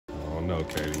know,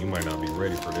 Katie, you might not be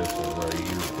ready for this one right here,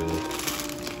 dude.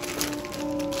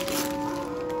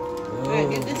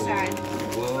 Good, get this side.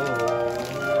 Whoa.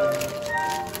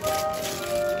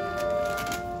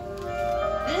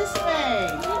 This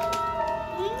way.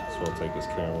 So I'll take this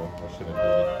camera. I shouldn't do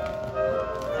it.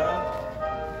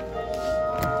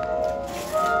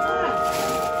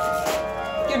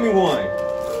 Give me one.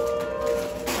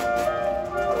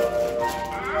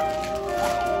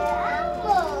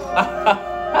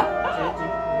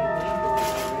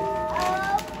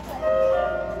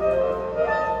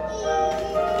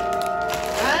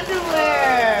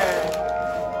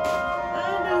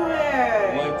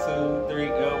 Underwear. 1, 2, 3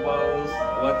 elbows.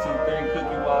 1, 2, 3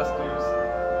 cookie monsters.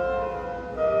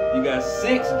 You got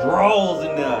 6 drawers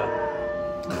in there.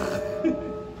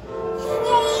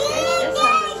 That's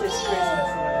how much this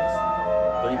Christmas was.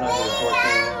 314.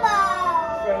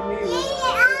 For me, it was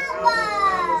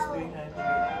 $300.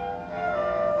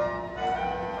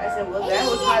 I said, well, that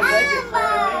was my budget for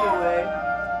him anyway.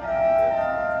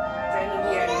 Then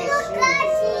he had to get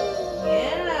shoes.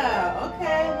 Yeah,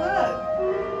 okay, look.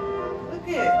 Look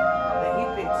it. And he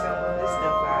picked some of this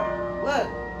stuff out. Look.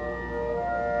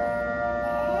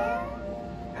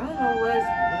 I don't know why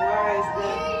it's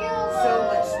been so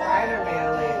much Spider-Man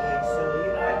lately. So,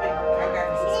 you know, I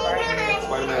got some Spider-Man.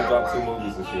 Spider-Man dropped 2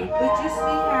 movies this year. But you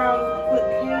see how quick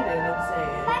Kaden, I'm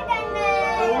saying.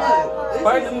 But look.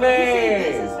 Spider-Man!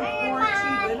 This is for 4T,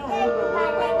 but it don't even look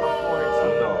like a 4T.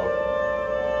 No.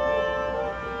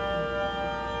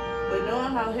 But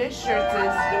knowing how his shirts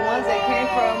is, the ones that came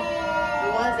from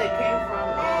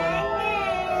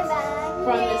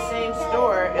the same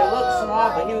store, it looked small,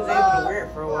 but he was able to wear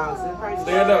it for a while. So it probably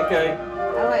Stand up, Kay. I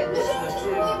like this one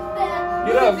too.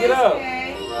 Get up, get up.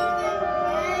 Okay.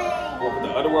 What, with the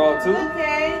underwear too?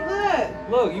 Okay, look.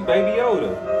 Look, you baby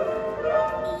Yoda.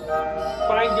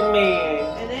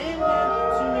 Spider-Man. And they didn't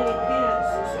have too many pants,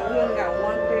 so we only got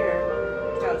one pair,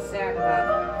 which I was sad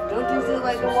about. Don't these look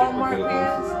like the Walmart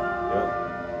pants? Yep.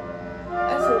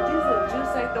 That's what these look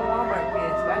just like the Walmart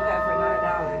pants that I got for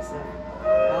 $9. So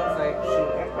I was like, shoot,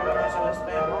 that's probably how much I would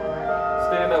spend at Walmart.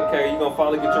 Stand up, Kay. You gonna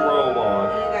finally get your robe And on.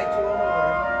 I got you one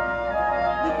more.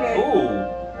 Look at it. Ooh.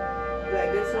 You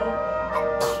like this one?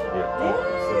 Yeah. Dang.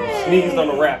 Sneezed on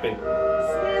the wrapping.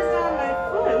 Sneezed on my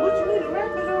foot. What you need to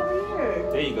wrap it over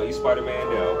here? There you go. You Spider-Man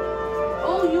now.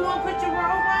 Oh, you want to put your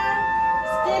robe on?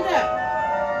 Stand up.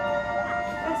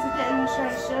 That's what that was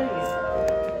trying to show you.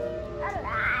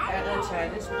 I don't try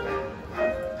this one.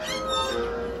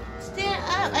 Stand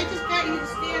up. I just got you to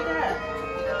stand up.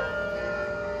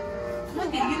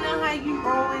 Look at you know how you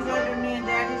always under me and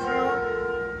Daddy's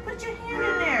robe? Put your hand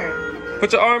in there.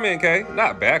 Put your arm in, Kay.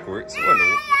 Not backwards.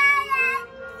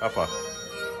 High five.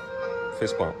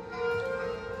 Fist bump.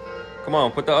 Come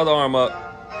on, put the other arm up.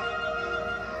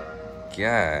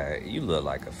 God, you look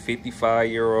like a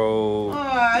 55-year-old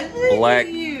black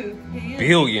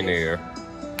billionaire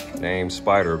named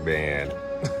Spider-Man.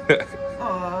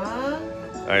 Aww.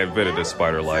 I invented this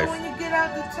spider life. So when you get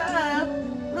out the tub,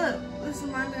 look,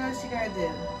 listen, mommy, what she gotta do.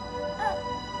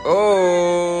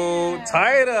 Oh,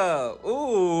 tie it up.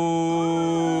 Ooh.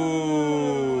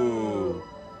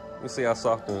 Let me see how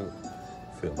soft and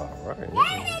feel. All right.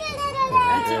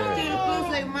 I told you it feels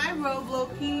like my robe, low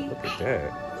key. Look at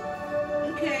that.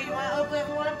 Okay, you want to open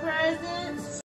more presents?